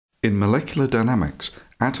In molecular dynamics,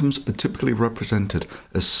 atoms are typically represented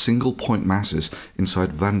as single-point masses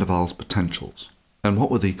inside van der Waals potentials. And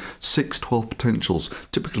what were the 612 potentials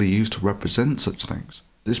typically used to represent such things?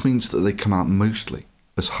 This means that they come out mostly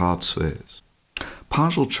as hard spheres.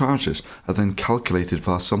 Partial charges are then calculated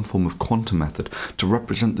via some form of quantum method to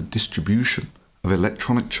represent the distribution of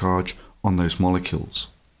electronic charge on those molecules.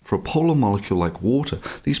 For a polar molecule like water,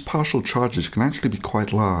 these partial charges can actually be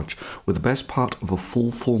quite large, with the best part of a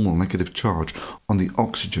full formal negative charge on the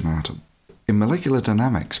oxygen atom. In molecular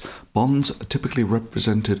dynamics, bonds are typically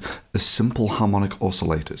represented as simple harmonic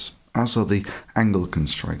oscillators, as are the angle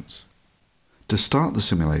constraints. To start the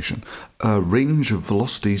simulation, a range of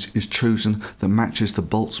velocities is chosen that matches the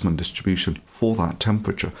Boltzmann distribution for that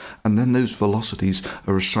temperature, and then those velocities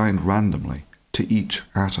are assigned randomly to each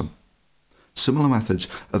atom. Similar methods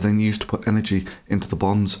are then used to put energy into the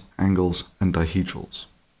bonds, angles, and dihedrals.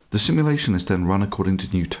 The simulation is then run according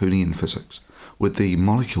to Newtonian physics, with the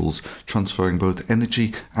molecules transferring both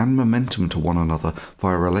energy and momentum to one another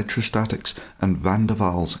via electrostatics and van der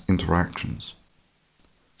Waals interactions.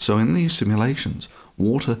 So in these simulations,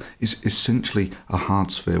 water is essentially a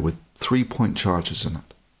hard sphere with 3-point charges in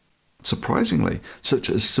it. Surprisingly, such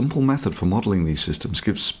a simple method for modelling these systems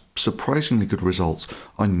gives surprisingly good results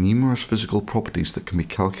on numerous physical properties that can be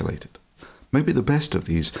calculated. Maybe the best of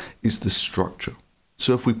these is the structure.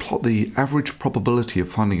 So if we plot the average probability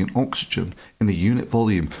of finding an oxygen in a unit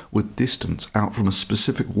volume with distance out from a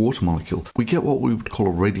specific water molecule, we get what we would call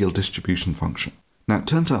a radial distribution function. Now, it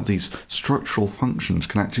turns out these structural functions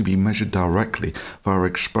can actually be measured directly via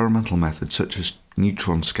experimental methods such as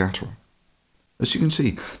neutron scattering. As you can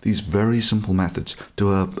see, these very simple methods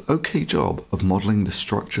do an okay job of modelling the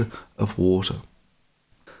structure of water.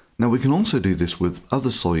 Now, we can also do this with other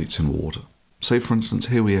solutes in water. Say, for instance,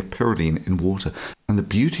 here we have pyridine in water, and the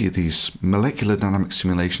beauty of these molecular dynamic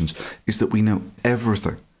simulations is that we know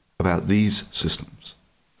everything about these systems.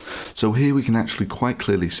 So here we can actually quite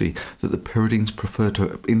clearly see that the pyridines prefer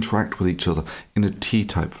to interact with each other in a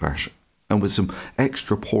T-type fashion. And with some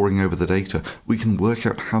extra poring over the data, we can work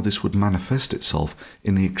out how this would manifest itself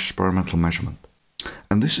in the experimental measurement.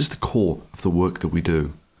 And this is the core of the work that we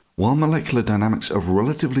do. While molecular dynamics of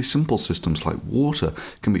relatively simple systems like water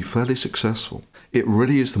can be fairly successful, it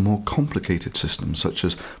really is the more complicated systems such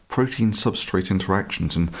as protein-substrate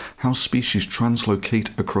interactions and how species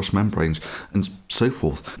translocate across membranes and so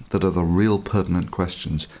forth that are the real pertinent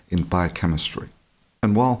questions in biochemistry.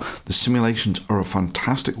 And while the simulations are a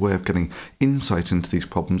fantastic way of getting insight into these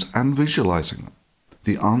problems and visualizing them,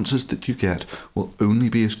 the answers that you get will only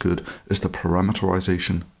be as good as the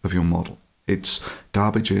parameterization of your model. It's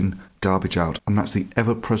garbage in, garbage out, and that's the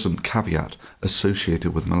ever-present caveat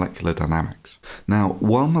associated with molecular dynamics. Now,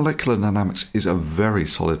 while molecular dynamics is a very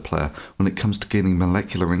solid player when it comes to gaining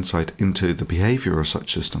molecular insight into the behavior of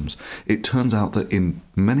such systems, it turns out that in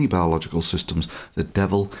many biological systems, the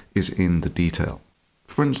devil is in the detail.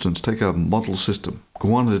 For instance, take a model system,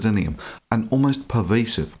 guanidinium, an almost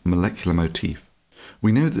pervasive molecular motif.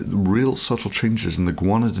 We know that the real subtle changes in the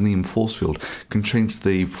guanidinium force field can change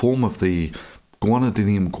the form of the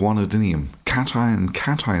guanidinium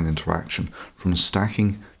cation-cation interaction from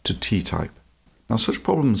stacking to T-type. Now, such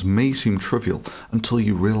problems may seem trivial until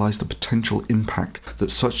you realize the potential impact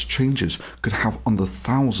that such changes could have on the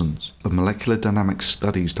thousands of molecular dynamics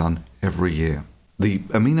studies done every year. The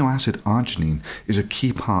amino acid arginine is a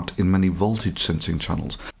key part in many voltage sensing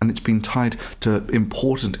channels, and it's been tied to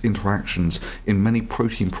important interactions in many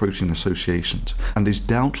protein-protein associations, and is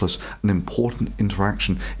doubtless an important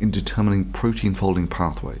interaction in determining protein folding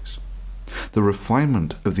pathways. The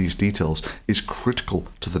refinement of these details is critical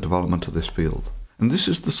to the development of this field, and this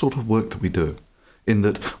is the sort of work that we do, in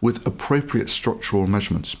that with appropriate structural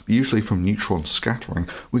measurements, usually from neutron scattering,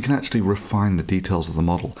 we can actually refine the details of the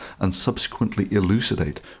model and subsequently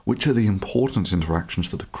elucidate which are the important interactions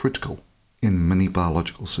that are critical in many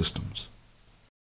biological systems.